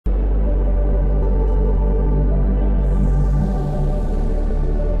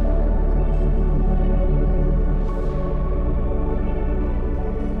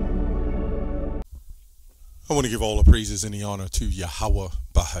I want to give all the praises and the honor to Yahweh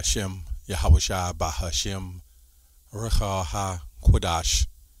Bahashem, Yahweh Shai Bahashem, Recha HaKodash,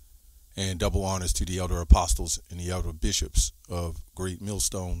 and double honors to the elder apostles and the elder bishops of Great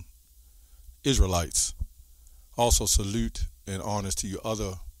Millstone Israelites. Also salute and honors to you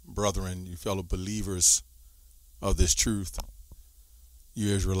other brethren, you fellow believers of this truth,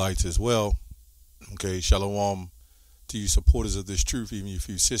 you Israelites as well. Okay, shalom to you supporters of this truth, even you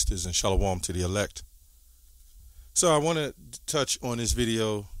few sisters, and shalom to the elect. So I want to touch on this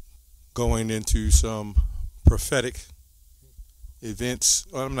video going into some prophetic events.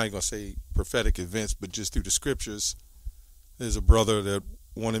 Well, I'm not going to say prophetic events, but just through the scriptures. There's a brother that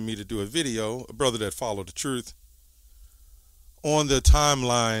wanted me to do a video, a brother that followed the truth, on the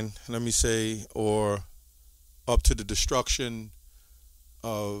timeline, let me say, or up to the destruction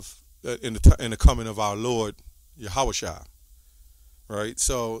of, in the coming of our Lord, Yahweh Shai. Right?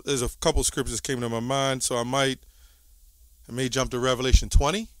 So there's a couple scriptures came to my mind, so I may jump to Revelation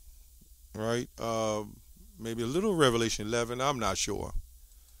 20, right? Maybe a little Revelation 11, I'm not sure.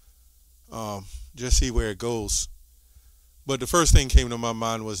 Just see where it goes. But the first thing came to my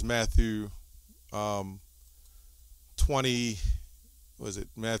mind was Matthew 20, was it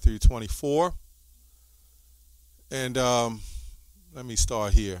Matthew 24? And let me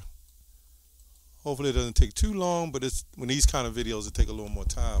start here. Hopefully it doesn't take too long, but it's when these kind of videos, it take a little more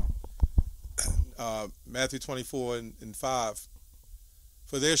time. Matthew 24 and 5.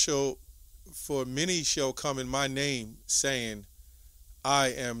 For many shall come in my name, saying, I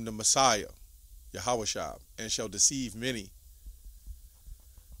am the Messiah, Yahweh Shai, and shall deceive many.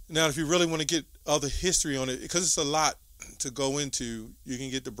 Now, if you really want to get other history on it, because it's a lot to go into, you can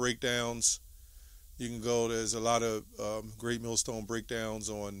get the breakdowns. You can go, there's a lot of Great Millstone breakdowns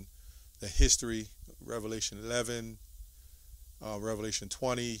on the history, Revelation 11, Revelation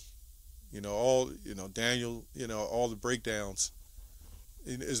 20, Daniel, all the breakdowns.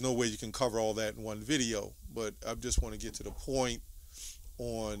 There's no way you can cover all that in one video, but I just want to get to the point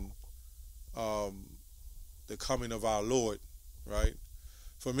on the coming of our Lord, right?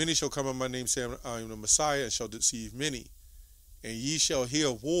 For many shall come in my name, saying, I am the Messiah, and shall deceive many. And ye shall hear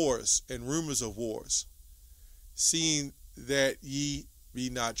of wars and rumors of wars, seeing that ye be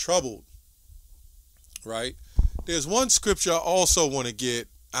not troubled, right? There's one scripture I also want to get.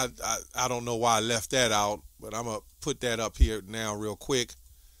 I don't know why I left that out, but I'm going to put that up here now real quick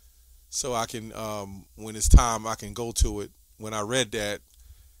so I can, when it's time, I can go to it. When I read that,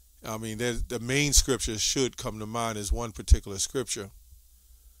 I mean, the main scripture should come to mind is one particular scripture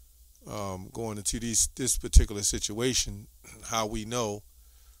going into this particular situation, how we know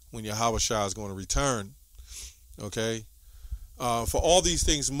when Yahweh Shai is going to return, okay? For all these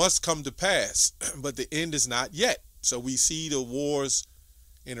things must come to pass, but the end is not yet. So we see the wars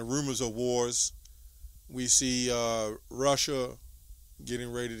and the rumors of wars. We see Russia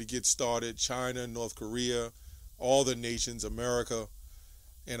getting ready to get started, China, North Korea, all the nations, America,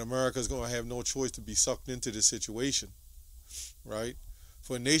 and America's going to have no choice to be sucked into this situation, right?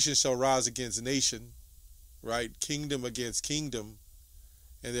 For nation shall rise against nation, right? Kingdom against kingdom,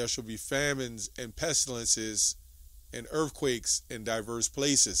 and there shall be famines and pestilences and earthquakes in diverse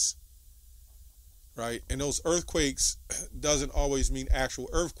places, right? And those earthquakes doesn't always mean actual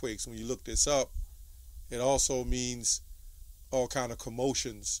earthquakes. When you look this up, it also means all kind of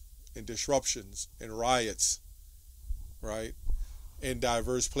commotions and disruptions and riots, right? In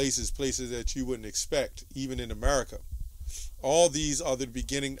diverse places that you wouldn't expect, even in America. All these are the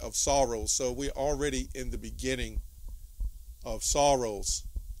beginning of sorrows. So we're already in the beginning of sorrows.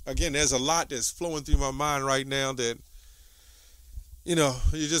 Again, there's a lot that's flowing through my mind right now that, you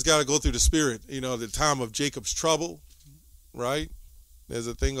just got to go through the spirit. The time of Jacob's trouble, right? There's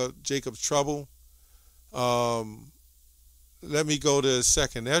a thing of Jacob's trouble. Let me go to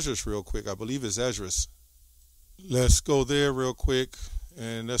 2nd Ezra real quick. I believe it's Ezra. Let's go there real quick.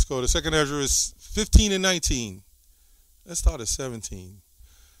 And let's go to 2nd Ezra 15 and 19. Let's start at 17.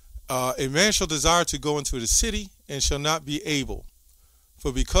 A man shall desire to go into the city and shall not be able.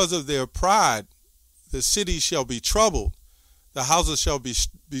 For because of their pride, the city shall be troubled. The houses shall be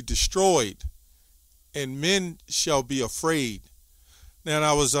destroyed, and men shall be afraid. Now,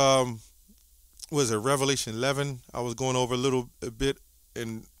 I was it Revelation 11? I was going over a bit,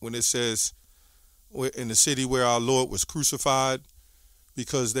 and when it says, in the city where our Lord was crucified,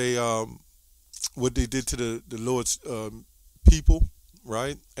 because they, what they did to the Lord's people,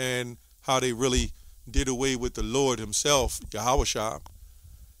 right? And how they really did away with the Lord himself, Yahweh Shai,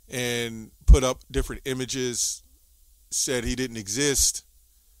 and put up different images, said he didn't exist,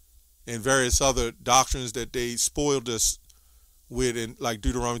 and various other doctrines that they spoiled us with, in like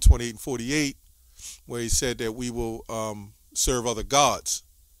Deuteronomy 28 and 48. where he said that we will serve other gods.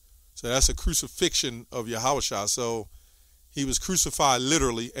 So that's a crucifixion of Yahushua. So he was crucified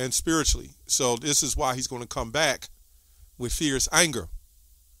literally and spiritually. So this is why he's going to come back with fierce anger.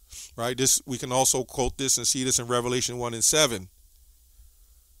 Right? This, we can also quote this and see this in Revelation 1:7.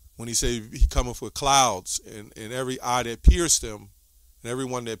 When he said he cometh with clouds, and every eye that pierced him, and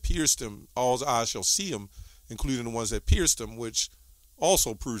everyone that pierced him, all eyes shall see him, including the ones that pierced him, which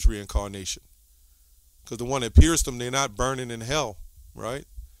also proves reincarnation. Because the one that pierced them, they're not burning in hell, right?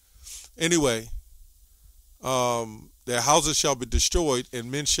 Anyway, their houses shall be destroyed,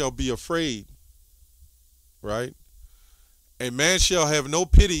 and men shall be afraid, right? A man shall have no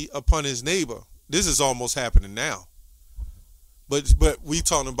pity upon his neighbor. This is almost happening now. But we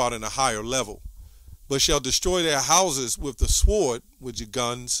talking about in a higher level. But shall destroy their houses with the sword, with your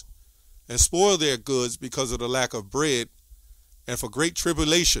guns, and spoil their goods because of the lack of bread, and for great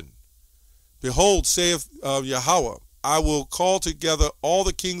tribulation. Behold, saith Yahweh, I will call together all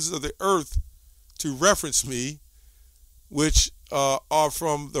the kings of the earth to reference me, which are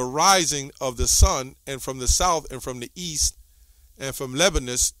from the rising of the sun, and from the south, and from the east, and from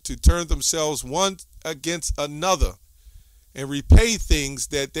Lebanon, to turn themselves one against another, and repay things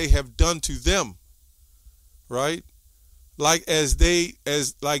that they have done to them, right? Like they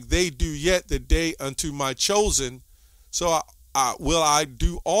do yet the day unto my chosen, so I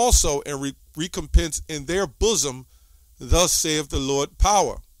do also, and recompense in their bosom, thus saith the Lord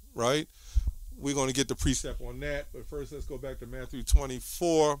power, right? We're going to get the precept on that, but first let's go back to Matthew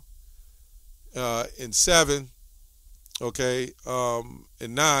 24 and 7, okay,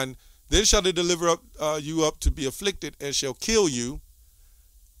 and 9. Then shall they deliver up you up to be afflicted, and shall kill you,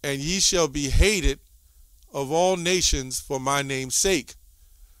 and ye shall be hated of all nations for my name's sake,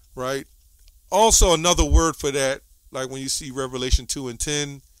 right? Also another word for that, like when you see Revelation 2 and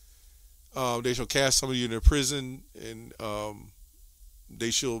 10, they shall cast some of you into prison, and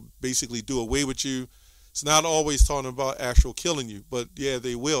they shall basically do away with you. It's not always talking about actual killing you, but yeah,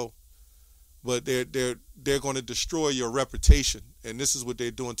 they will. But they're going to destroy your reputation, and this is what they're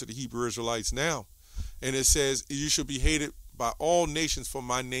doing to the Hebrew Israelites now. And it says you shall be hated by all nations for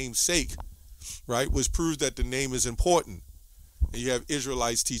my name's sake, right? Which proves that the name is important. And you have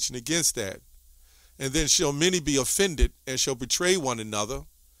Israelites teaching against that. And then shall many be offended, and shall betray one another,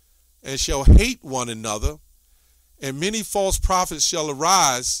 and shall hate one another, and many false prophets shall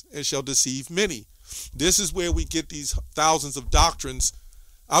arise, and shall deceive many. This is where we get these thousands of doctrines.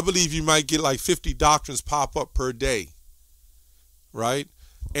 I believe you might get like 50 doctrines pop up per day, right?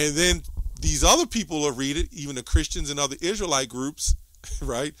 And then these other people will read it, even the Christians and other Israelite groups,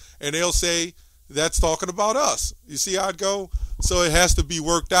 right? And they'll say, that's talking about us. You see how it go? So it has to be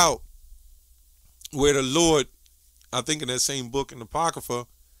worked out. Where the Lord, I think in that same book in the Apocrypha,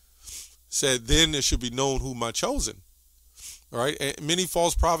 said, then there should be known who my chosen. All right? And many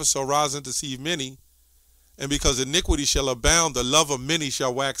false prophets shall rise and deceive many. And because iniquity shall abound, the love of many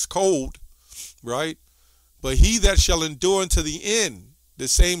shall wax cold. Right? But he that shall endure unto the end, the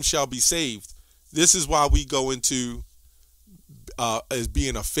same shall be saved. This is why we go into as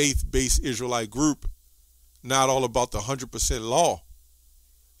being a faith-based Israelite group, not all about the 100% law.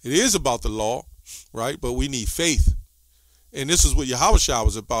 It is about the law, right? But we need faith. And this is what Yahushua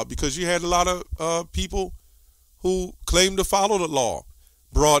was about, because you had a lot of people who claimed to follow the law,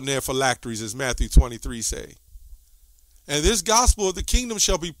 brought in their phylacteries, as Matthew 23 say. And this gospel of the kingdom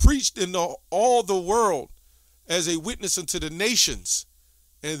shall be preached in all the world as a witness unto the nations,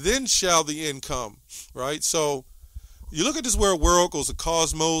 and then shall the end come, right? So you look at this word world, goes to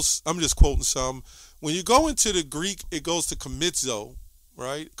cosmos. I'm just quoting some. When you go into the Greek, it goes to komitzo,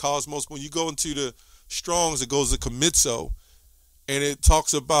 right? Cosmos. When you go into the Strong's, it goes to komitzo, and it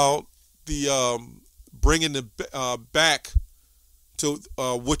talks about the bringing the back to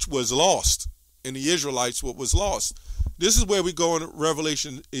which was lost in the Israelites, what was lost. This is where we go in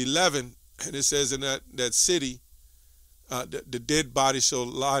Revelation 11, and it says in that city, the dead body shall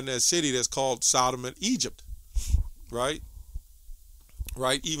lie in that city that's called Sodom and Egypt, right?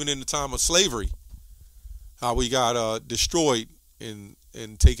 Right, even in the time of slavery, how we got destroyed and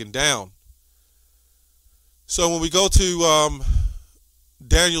taken down. So when we go to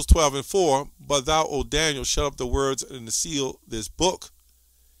Daniel 12:4, but thou, O Daniel, shut up the words and the seal this book,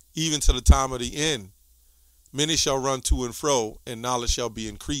 even to the time of the end. Many shall run to and fro, and knowledge shall be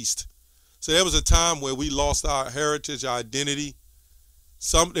increased. So there was a time where we lost our heritage, our identity.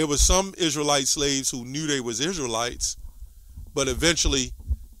 There was some Israelite slaves who knew they was Israelites, but eventually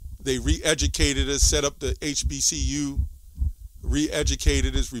they re-educated us, set up the HBCU,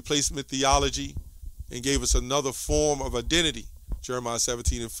 re-educated us, replacement theology, and gave us another form of identity. Jeremiah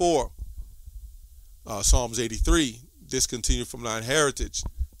 17:4. Psalms 83, discontinued from thine heritage.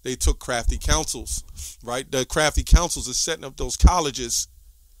 They took crafty counsels, right? The crafty counsels is setting up those colleges,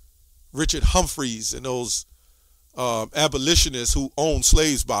 Richard Humphreys and those abolitionists who owned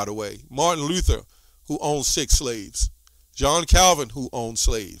slaves, by the way. Martin Luther, who owned 6 slaves. John Calvin, who owned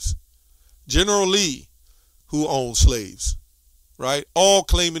slaves. General Lee, who owned slaves, right? All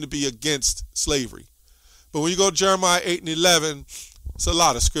claiming to be against slavery. But when you go to Jeremiah 8 and 11, it's a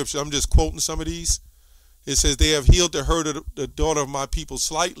lot of scripture. I'm just quoting some of these. It says, they have healed the hurt of the daughter of my people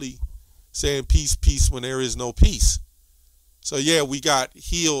slightly, saying peace, peace, when there is no peace. So yeah, we got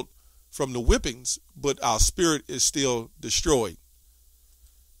healed from the whippings, but our spirit is still destroyed,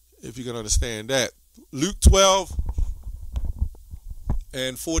 if you can understand that. Luke 12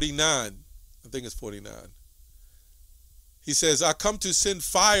 and 49, I think it's 49. He says, I come to send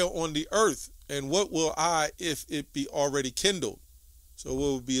fire on the earth, and what will I if it be already kindled? So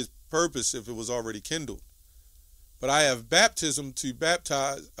what would be his purpose if it was already kindled? But I have baptism to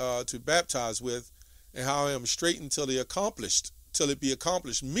baptize with, and how I am straitened till it be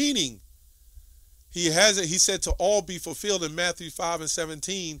accomplished. Meaning, he said to all be fulfilled in Matthew 5 and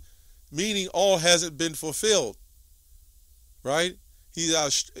 17, meaning all hasn't been fulfilled. Right?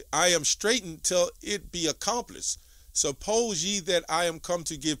 I am straitened till it be accomplished. Suppose ye that I am come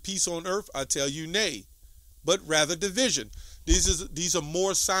to give peace on earth, I tell you nay, but rather division. These are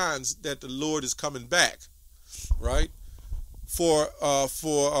more signs that the Lord is coming back, right? For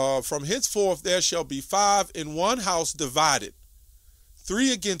from henceforth there shall be 5 in one house divided,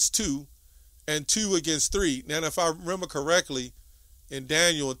 3 against 2, and 2 against 3. Now, if I remember correctly, in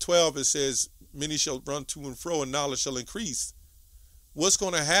Daniel 12 it says, many shall run to and fro, and knowledge shall increase. What's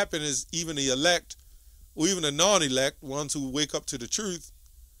going to happen is even the elect, or even the non-elect, ones who wake up to the truth,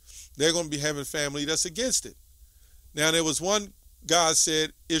 they're going to be having family that's against it. Now, there was one guy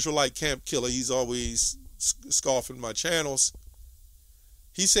said, Israelite camp killer. He's always scoffing my channels.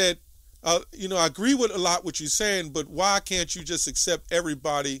 He said, I agree with a lot what you're saying, but why can't you just accept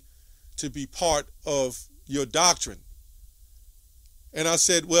everybody to be part of your doctrine? And I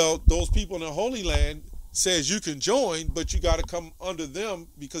said, well, those people in the Holy Land says you can join, but you got to come under them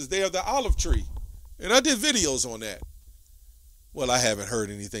because they are the olive tree. And I did videos on that. Well, I haven't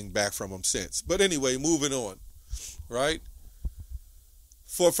heard anything back from them since. But anyway, moving on, right?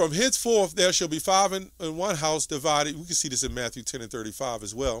 For from henceforth there shall be 5 in one house divided. We can see this in Matthew 10 and 35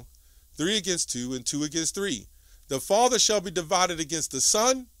 as well. 3 against 2 and 2 against 3. The father shall be divided against the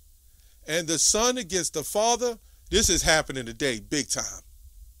son, and the son against the father. This is happening today, big time.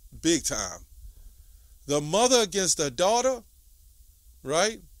 Big time. The mother against the daughter,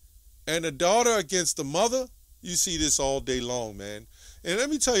 right? And the daughter against the mother. You see this all day long, man. And let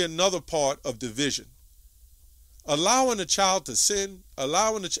me tell you another part of division. Allowing a child to sin,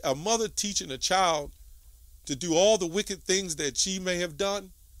 allowing a mother teaching a child to do all the wicked things that she may have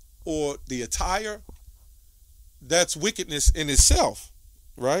done, or the attire, that's wickedness in itself,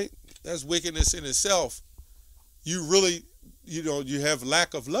 right? That's wickedness in itself. You really, you have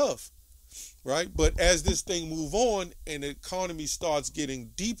lack of love, right? But as this thing move on and the economy starts getting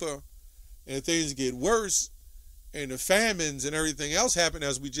deeper and things get worse and the famines and everything else happen,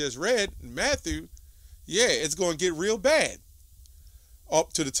 as we just read in Matthew, yeah, it's going to get real bad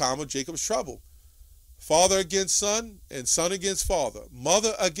up to the time of Jacob's trouble. Father against son and son against father.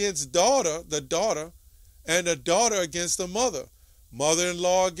 Mother against daughter, the daughter, and the daughter against the mother.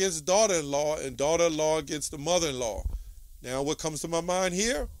 Mother-in-law against daughter-in-law, and daughter-in-law against the mother-in-law. Now, what comes to my mind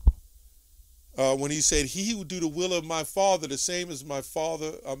here? When he said, he who do the will of my father, the same as my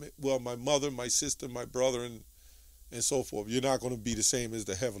father, my mother, my sister, my brother, and so forth. You're not going to be the same as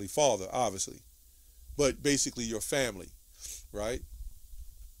the Heavenly Father, obviously. But basically your family, right?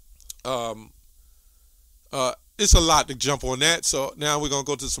 It's a lot to jump on that. So now we're going to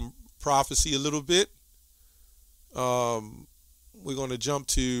go to some prophecy a little bit. We're going to jump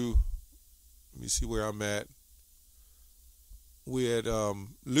to, let me see where I'm at. We're at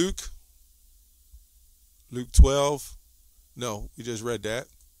Luke 12. No, we just read that.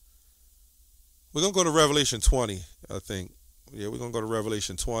 We're going to go to Revelation 20, I think. Yeah, we're going to go to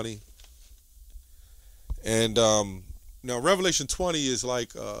Revelation 20. And now Revelation 20 is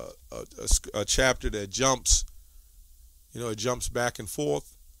like a chapter that jumps, it jumps back and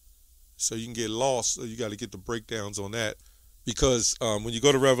forth. So you can get lost. So you got to get the breakdowns on that. Because when you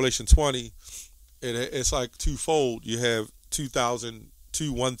go to Revelation 20, it's like twofold. You have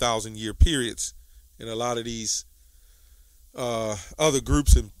 1,000 year periods. And a lot of these other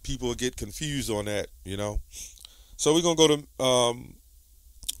groups and people get confused on that, So we're going to go to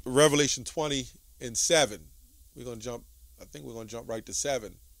Revelation 20 and 7. I think we're going to jump right to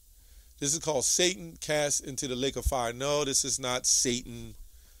 7. This is called Satan cast into the lake of fire. No, this is not Satan,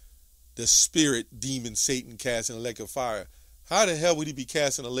 the spirit demon Satan cast in the lake of fire. How the hell would he be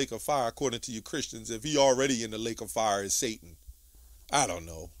cast in a lake of fire, according to you Christians, if he already in the lake of fire is Satan? I don't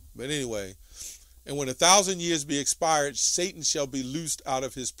know. But anyway, and when 1,000 years be expired, Satan shall be loosed out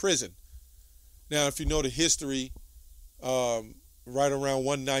of his prison. Now, if you know the history, right around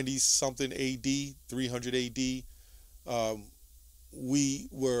 190 something AD, 300 AD, we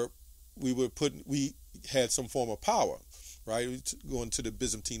had some form of power, right? Going to the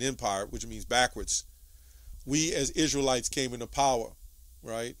Byzantine Empire, which means backwards. We as Israelites came into power,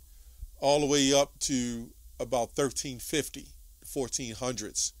 right? All the way up to about 1350,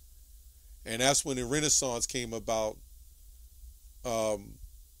 1400s. And that's when the Renaissance came about. And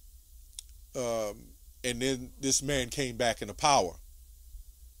then this man came back into power.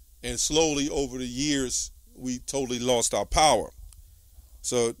 And slowly over the years, we totally lost our power.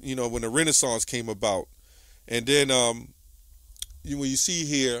 So, when the Renaissance came about. And then when you see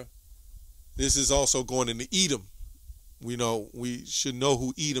here, this is also going into Edom. We should know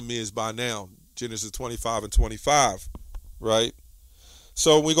who Edom is by now. Genesis 25 and 25, right?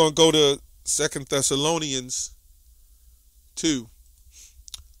 So we're going to go to 2 Thessalonians 2.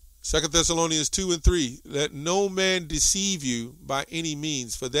 2 Thessalonians 2 and 3. Let no man deceive you by any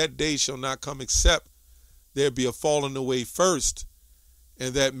means, for that day shall not come except there be a falling away first,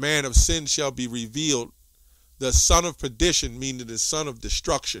 and that man of sin shall be revealed, the son of perdition, meaning the son of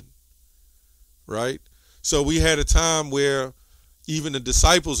destruction. Right? So we had a time where even the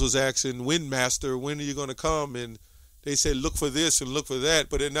disciples was asking, when, Master, when are you going to come? And they said, look for this and look for that,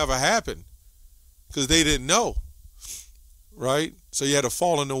 but it never happened because they didn't know. Right? So you had a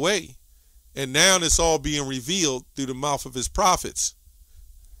falling away. And now it's all being revealed through the mouth of his prophets.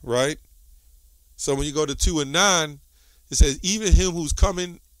 Right? So when you go to 2 and 9, it says, even him who's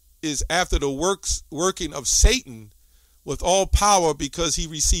coming is after the working of Satan with all power, because he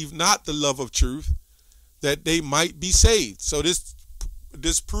received not the love of truth, that they might be saved. So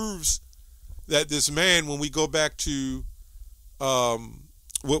this proves that this man, when we go back to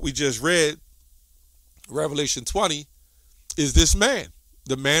what we just read, Revelation 20, is this man,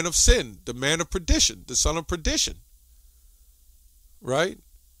 the man of sin, the man of perdition, the son of perdition. Right?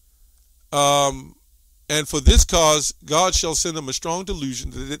 And for this cause, God shall send them a strong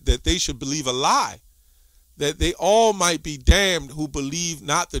delusion that they should believe a lie, that they all might be damned who believe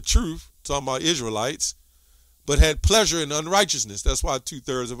not the truth, talking about Israelites, but had pleasure in unrighteousness. That's why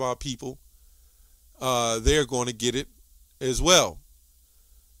 2/3 of our people, they're going to get it as well.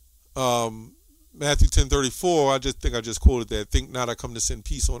 Matthew 10:34, I just quoted that. Think not I come to send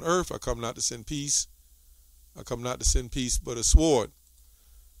peace on earth. I come not to send peace. I come not to send peace, but a sword.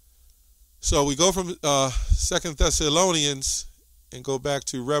 So we go from 2 Thessalonians and go back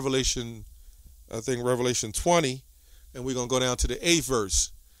to Revelation 20, and we're going to go down to the 8th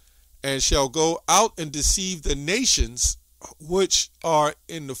verse. And shall go out and deceive the nations which are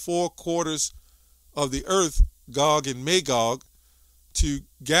in the four quarters of the earth, Gog and Magog, to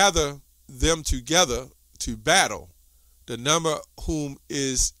gather them together to battle, the number whom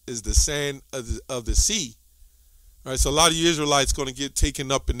is the sand of the sea. All right, so a lot of you Israelites going to get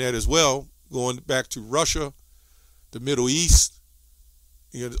taken up in that as well, going back to Russia, the Middle East.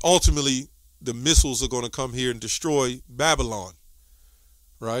 Ultimately, the missiles are going to come here and destroy Babylon,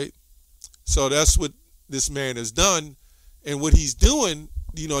 right? So that's what this man has done. And what he's doing,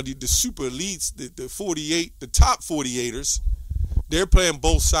 the super elites, the 48, the top 48ers, they're playing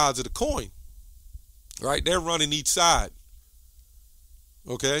both sides of the coin, right? They're running each side,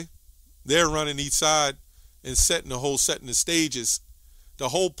 okay? They're running each side and setting the stages. The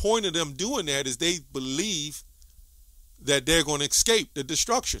whole point of them doing that is they believe that they're going to escape the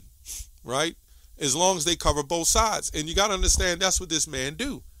destruction, right? As long as they cover both sides. And you got to understand that's what this man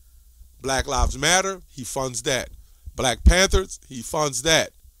do. Black Lives Matter, he funds that. Black Panthers, he funds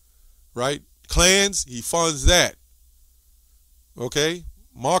that, right? Klans, he funds that. Okay?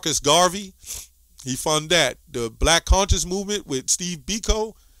 Marcus Garvey, he fund that. The Black Conscious Movement with Steve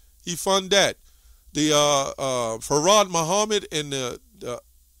Biko, he fund that. The Farad Muhammad and the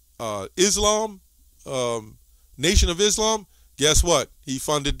Islam, Nation of Islam, guess what? He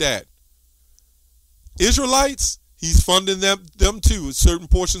funded that. Israelites, he's funding them too, certain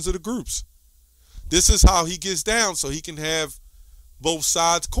portions of the groups. This is how he gets down so he can have both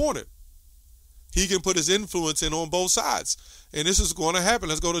sides cornered. He can put his influence in on both sides. And this is going to happen.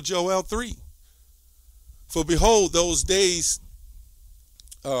 Let's go to Joel 3. For behold, those days,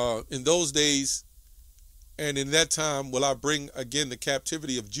 in those days, and in that time will I bring again the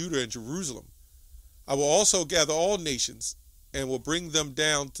captivity of Judah and Jerusalem. I will also gather all nations, and will bring them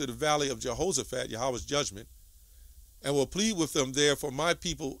down to the valley of Jehoshaphat, Yahweh's judgment, and will plead with them there for my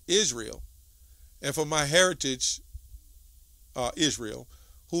people Israel, and for my heritage Israel,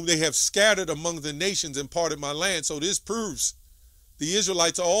 whom they have scattered among the nations and parted my land. So this proves the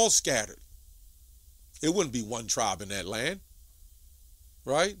Israelites are all scattered. It wouldn't be one tribe in that land,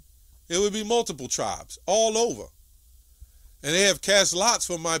 right? It would be multiple tribes all over. And they have cast lots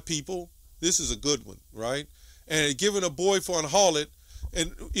for my people. This is a good one, right? And given a boy for an harlot,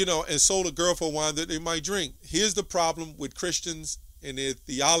 and and sold a girl for wine that they might drink. Here's the problem with Christians and their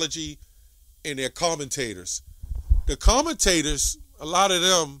theology and their commentators. The commentators, a lot of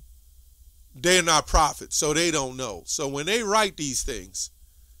them, they're not prophets, so they don't know. So when they write these things,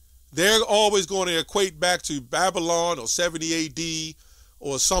 they're always going to equate back to Babylon or 70 AD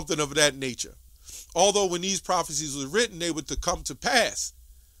or something of that nature. Although when these prophecies were written, they were to come to pass.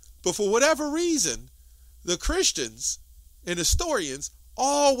 But for whatever reason, the Christians and historians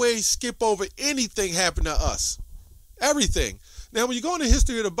always skip over anything happened to us. Everything. Now, when you go into the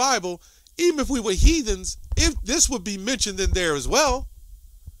history of the Bible, even if we were heathens, if this would be mentioned in there as well.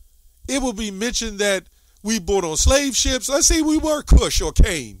 It would be mentioned that we bought on slave ships. Let's say we were Cush or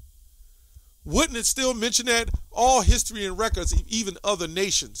Cain. Wouldn't it still mention that all history and records, even other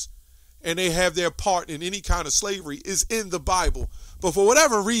nations, and they have their part in any kind of slavery, is in the Bible? But for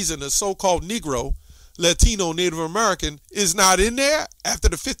whatever reason, the so-called Negro, Latino, Native American is not in there after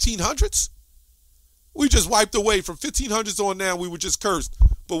the 1500s. We just wiped away from 1500s on now. We were just cursed.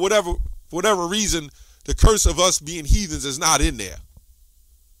 But for whatever reason, the curse of us being heathens is not in there.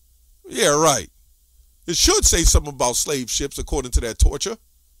 Yeah, right. It should say something about slave ships according to that torture.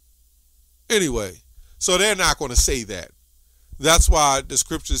 Anyway, so they're not going to say that. That's why the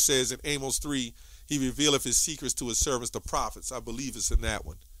scripture says in Amos 3, he revealeth his secrets to his servants, the prophets. I believe it's in that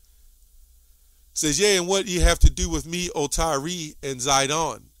one. It says, yea, and what ye have to do with me, O Tyre and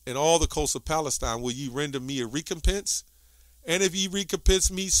Zidon, and all the coasts of Palestine, will ye render me a recompense? And if ye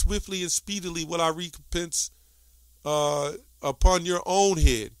recompense me swiftly and speedily, will I recompense upon your own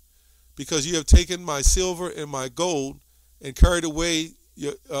head? Because you have taken my silver and my gold and carried away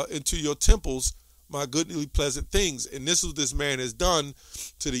into your temples my goodly pleasant things. And this is what this man has done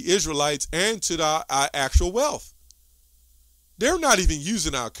to the Israelites and to our actual wealth. They're not even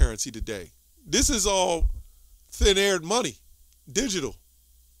using our currency today. This is all thin-aired money, digital.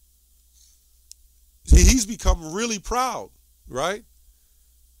 He's become really proud, right?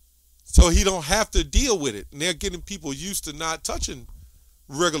 So he don't have to deal with it. And they're getting people used to not touching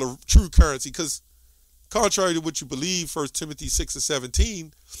regular true currency, because contrary to what you believe, 1 Timothy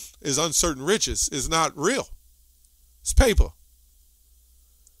 6:17 is uncertain riches. It's not real. It's paper.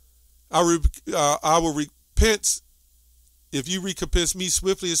 I will repent. If you recompense me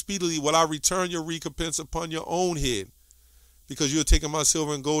swiftly and speedily, will I return your recompense upon your own head? Because you have taken my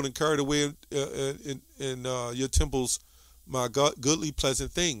silver and gold and carried away in your temples my goodly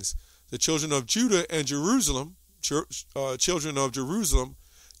pleasant things. The children of Judah and Jerusalem, children of Jerusalem,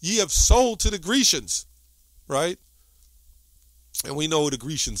 ye have sold to the Grecians, right? And we know who the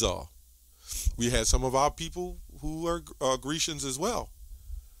Grecians are. We had some of our people who are Grecians as well.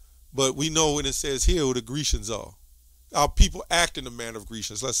 But we know when it says here who the Grecians are. Our people act in the manner of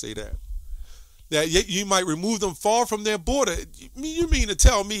Grecians, let's say that. That you might remove them far from their border. You mean to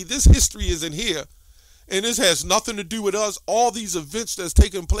tell me this history isn't here, and this has nothing to do with us? All these events that's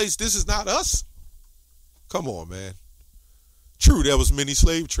taking place, this is not us? Come on, man. True, there was many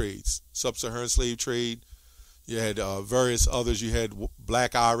slave trades. Sub-Saharan slave trade. You had various others. You had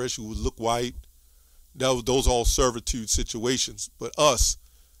black Irish who would look white. Those all servitude situations. But us,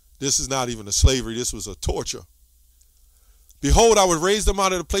 this is not even a slavery. This was a torture. Behold, I would raise them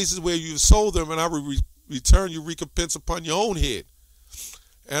out of the places where you have sold them, and I will return your recompense upon your own head.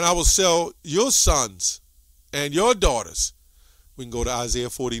 And I will sell your sons and your daughters. We can go to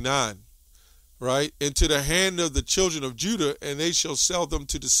Isaiah 49, right? Into the hand of the children of Judah, and they shall sell them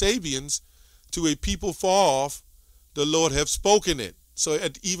to the Sabians, to a people far off. The Lord have spoken it. So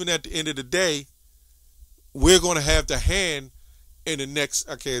even at the end of the day, we're going to have the hand in the next,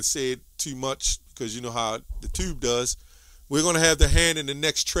 I can't say it too much because you know how the tube does. We're going to have the hand in the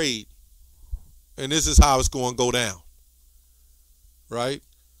next trade. And this is how it's going to go down. Right?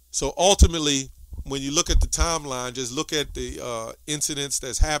 So ultimately, when you look at the timeline, just look at the incidents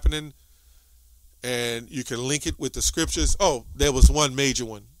that's happening, and you can link it with the scriptures. Oh, there was one major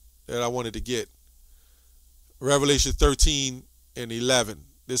one that I wanted to get. Revelation 13 and 11.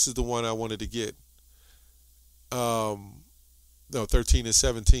 This is the one I wanted to get. No, 13 and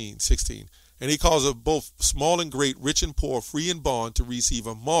 17, 16. And he calls of both small and great, rich and poor, free and bond, to receive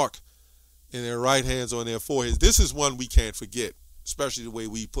a mark and their right hands on their foreheads. This is one we can't forget, especially the way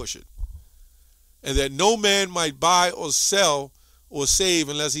we push it. And that no man might buy or sell or save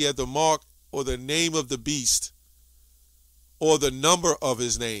unless he had the mark or the name of the beast or the number of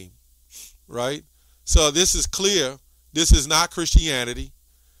his name, right? So this is clear. This is not Christianity.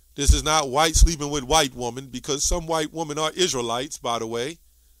 This is not white sleeping with white woman, because some white women are Israelites, by the way.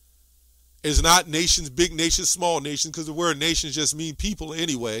 It's not nations, big nations, small nations, because the word nations just mean people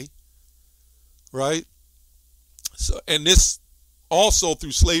anyway, right? So, and this also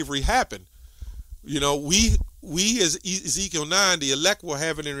through slavery happened. You know, we as Ezekiel 9, the elect will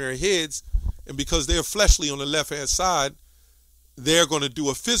have it in their heads, and because they're fleshly on the left-hand side, they're going to do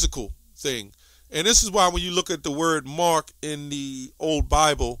a physical thing. And this is why when you look at the word mark in the old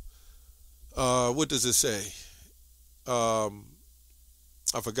Bible, what does it say? I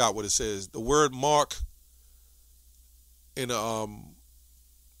forgot what it says. The word mark in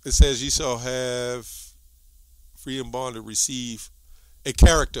it says, "Ye shall have free and bond to receive a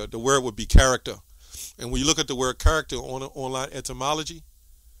character." The word would be character. And when you look at the word character on online etymology,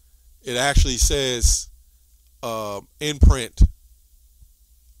 it actually says imprint.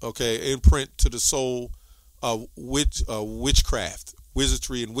 Okay, imprint to the soul of witchcraft,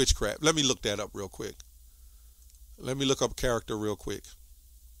 wizardry and witchcraft. Let me look that up real quick. Let me look up character real quick.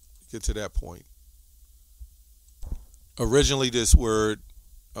 Get to that point. Originally, this word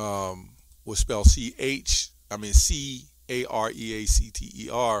was spelled Careacter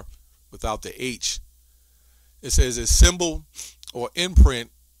without the H. It says a symbol or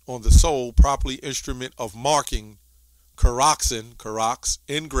imprint on the soul, properly instrument of marking, karox,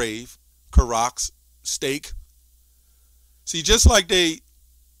 engrave, karox, stake. See, just like they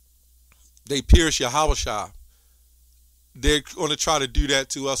pierce Yahushua, they're going to try to do that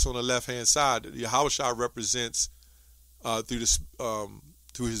to us on the left-hand side. Yahushua represents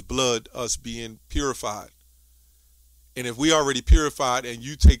through his blood us being purified. And if we already purified and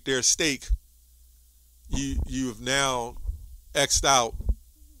you take their stake, you have now X'd out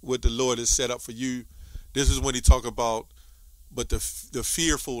what the Lord has set up for you. This is when he talk about, but the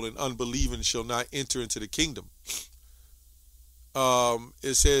fearful and unbelieving shall not enter into the kingdom.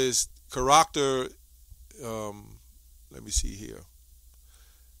 It says character. Let me see here.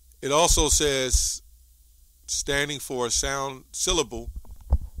 It also says standing for a sound syllable,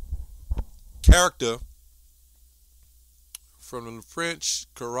 character, from the French,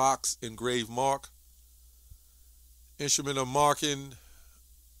 karox, engraved mark, instrument of marking,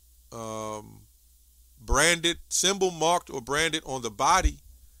 branded, symbol marked or branded on the body,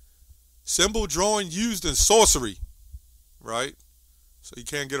 symbol drawing used in sorcery, right? So you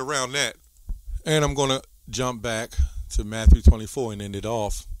can't get around that. And I'm going to jump back to Matthew 24 and end it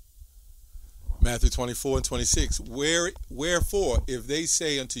off. Matthew 24 and 26. Wherefore, if they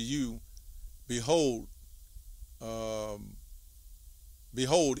say unto you, Behold,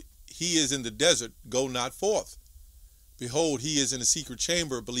 he is in the desert, go not forth. Behold, he is in a secret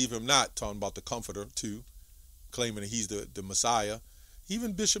chamber, believe him not. Talking about the Comforter too, claiming that he's the Messiah.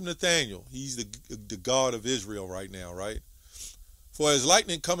 Even Bishop Nathaniel, he's the God of Israel right now, right? For as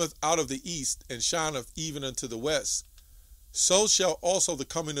lightning cometh out of the east, and shineth even unto the west, so shall also the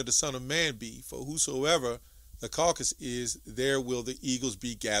coming of the Son of Man be. For whosoever the carcass is, there will the eagles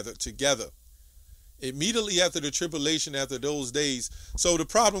be gathered together. Immediately after the tribulation, after those days. So the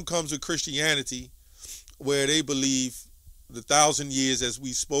problem comes with Christianity, where they believe the 1,000 years, as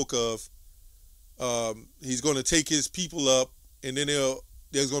we spoke of, he's going to take his people up, and then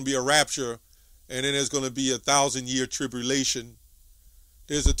there's going to be a rapture, and then there's going to be a 1,000-year tribulation.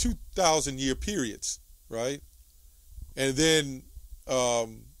 There's a 2,000-year periods, right? And then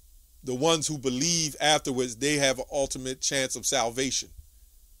the ones who believe afterwards, they have an ultimate chance of salvation.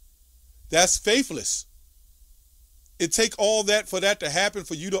 That's faithless. It take all that for that to happen,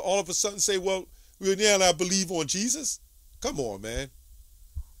 for you to all of a sudden say, well, now I believe on Jesus? Come on, man.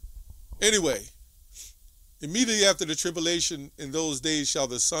 Anyway, immediately after the tribulation, in those days shall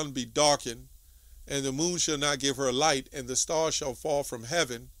the sun be darkened, and the moon shall not give her light, and the stars shall fall from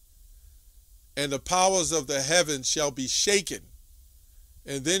heaven, and the powers of the heavens shall be shaken.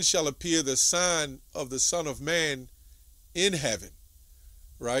 And then shall appear the sign of the Son of Man in heaven.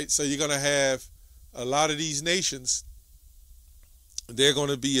 Right? So you're going to have a lot of these nations, they're going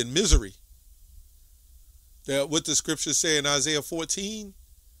to be in misery. What the scriptures say in Isaiah 14,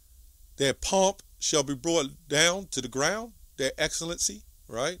 their pomp shall be brought down to the ground, their excellency,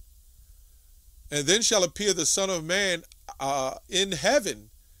 right? And then shall appear the Son of Man in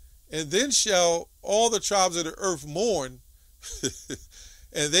heaven, and then shall all the tribes of the earth mourn,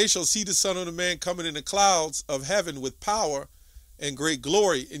 and they shall see the Son of the Man coming in the clouds of heaven with power and great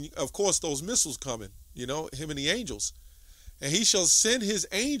glory. And of course, those missiles coming, him and the angels. And he shall send his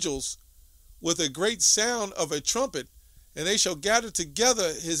angels with a great sound of a trumpet, and they shall gather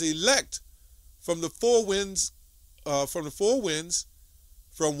together his elect from the four winds,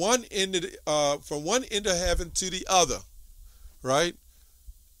 from one end of heaven to the other. Right?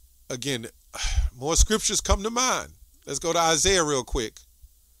 Again, more scriptures come to mind. Let's go to Isaiah real quick.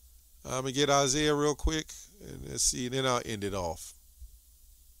 I'm going to get Isaiah real quick, and let's see, and then I'll end it off.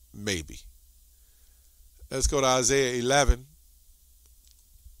 Maybe. Let's go to Isaiah 11.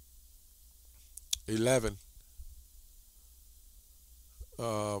 11.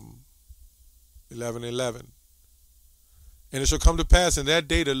 11:11. And it shall come to pass in that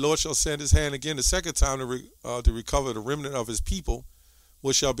day the Lord shall send his hand again the second time to recover the remnant of his people,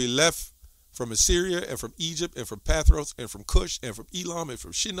 which shall be left from Assyria and from Egypt and from Pathros and from Cush and from Elam and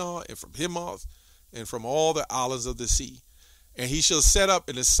from Shinar and from Hamath and from all the islands of the sea. And he shall set up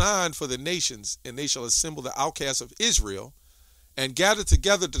a sign for the nations, and they shall assemble the outcasts of Israel and gather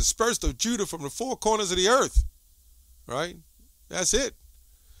together the dispersed of Judah from the four corners of the earth. Right? That's it.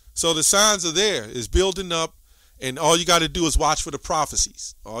 So the signs are there. It's building up, and all you got to do is watch for the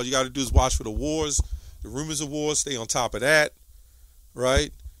prophecies. All you got to do is watch for the wars, the rumors of wars, stay on top of that.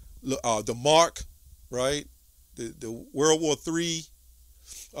 Right? The mark, right? The World War III.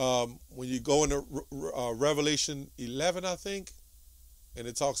 When you go into Revelation 11, I think, and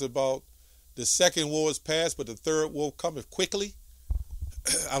it talks about the second war is past, but the third will cometh quickly.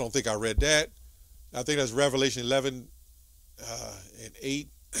 I don't think I read that. I think that's Revelation 11 and 8.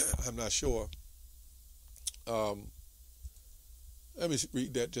 I'm not sure. Let me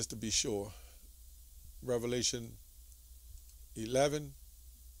read that just to be sure. Revelation 11.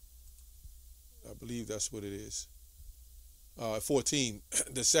 I believe that's what it is. 14.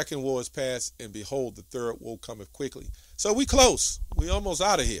 The second war is past, and behold, the third will cometh quickly. So we close. We almost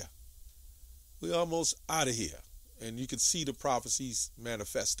out of here. And you can see the prophecies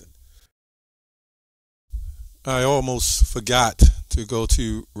manifesting. I almost forgot to go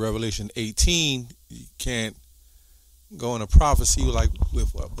to Revelation 18. You can't go in a prophecy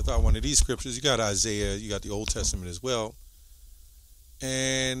without one of these scriptures. You got Isaiah. You got the Old Testament as well.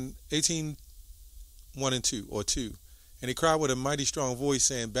 And 18, 1 and 2, or 2. And he cried with a mighty strong voice,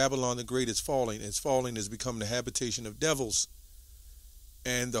 saying, Babylon the great is falling. Its falling is become the habitation of devils,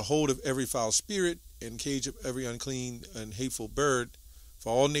 and the hold of every foul spirit, and cage of every unclean and hateful bird. For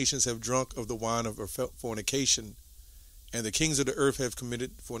all nations have drunk of the wine of her fornication, and the kings of the earth have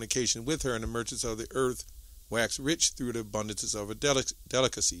committed fornication with her, and the merchants of the earth wax rich through the abundances of her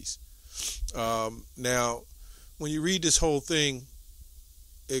delicacies. Now, when you read this whole thing,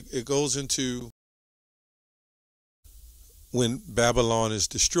 it goes into when Babylon is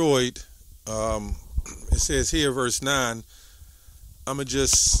destroyed. It says here, verse 9,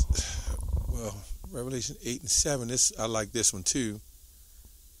 Revelation 8 and 7, I like this one too.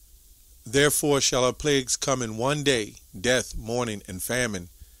 Therefore shall her plagues come in one day, death, mourning, and famine,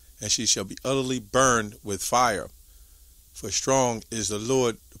 and she shall be utterly burned with fire. For strong is the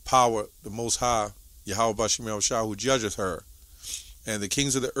Lord, the power, the Most High, Yahweh Bashem Yahushua, who judgeth her. And the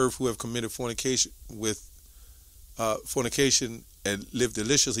kings of the earth who have committed fornication and live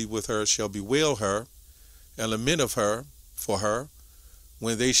deliciously with her shall bewail her and lament for her,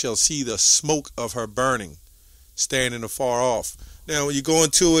 when they shall see the smoke of her burning, standing afar off. Now, when you go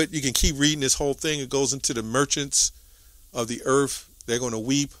into it, you can keep reading this whole thing. It goes into the merchants of the earth. They're going to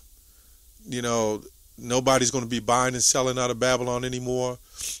weep. Nobody's going to be buying and selling out of Babylon anymore.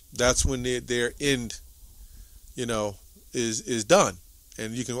 That's when their end, is done.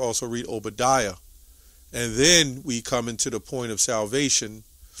 And you can also read Obadiah. And then we come into the point of salvation,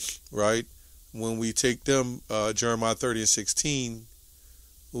 right? When we take them, Jeremiah 30 and 16,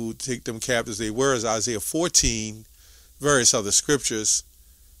 who take them captives they were, as Isaiah 14, various other scriptures.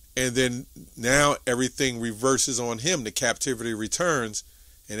 And then now everything reverses on him. The captivity returns,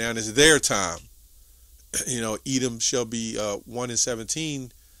 and now it's their time. Edom shall be, 1 and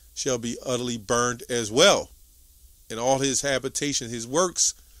 17, shall be utterly burned as well. And all his habitation, his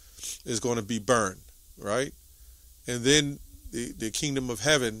works, is going to be burned, right? And then the kingdom of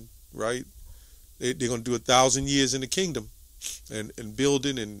heaven, right? They're going to do 1,000 years in the kingdom, and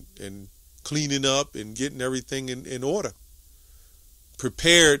building and cleaning up and getting everything in order,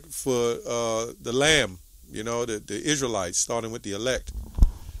 prepared for the Lamb, the Israelites, starting with the elect.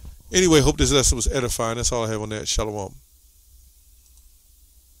 Anyway, hope this lesson was edifying. That's all I have on that. Shalom.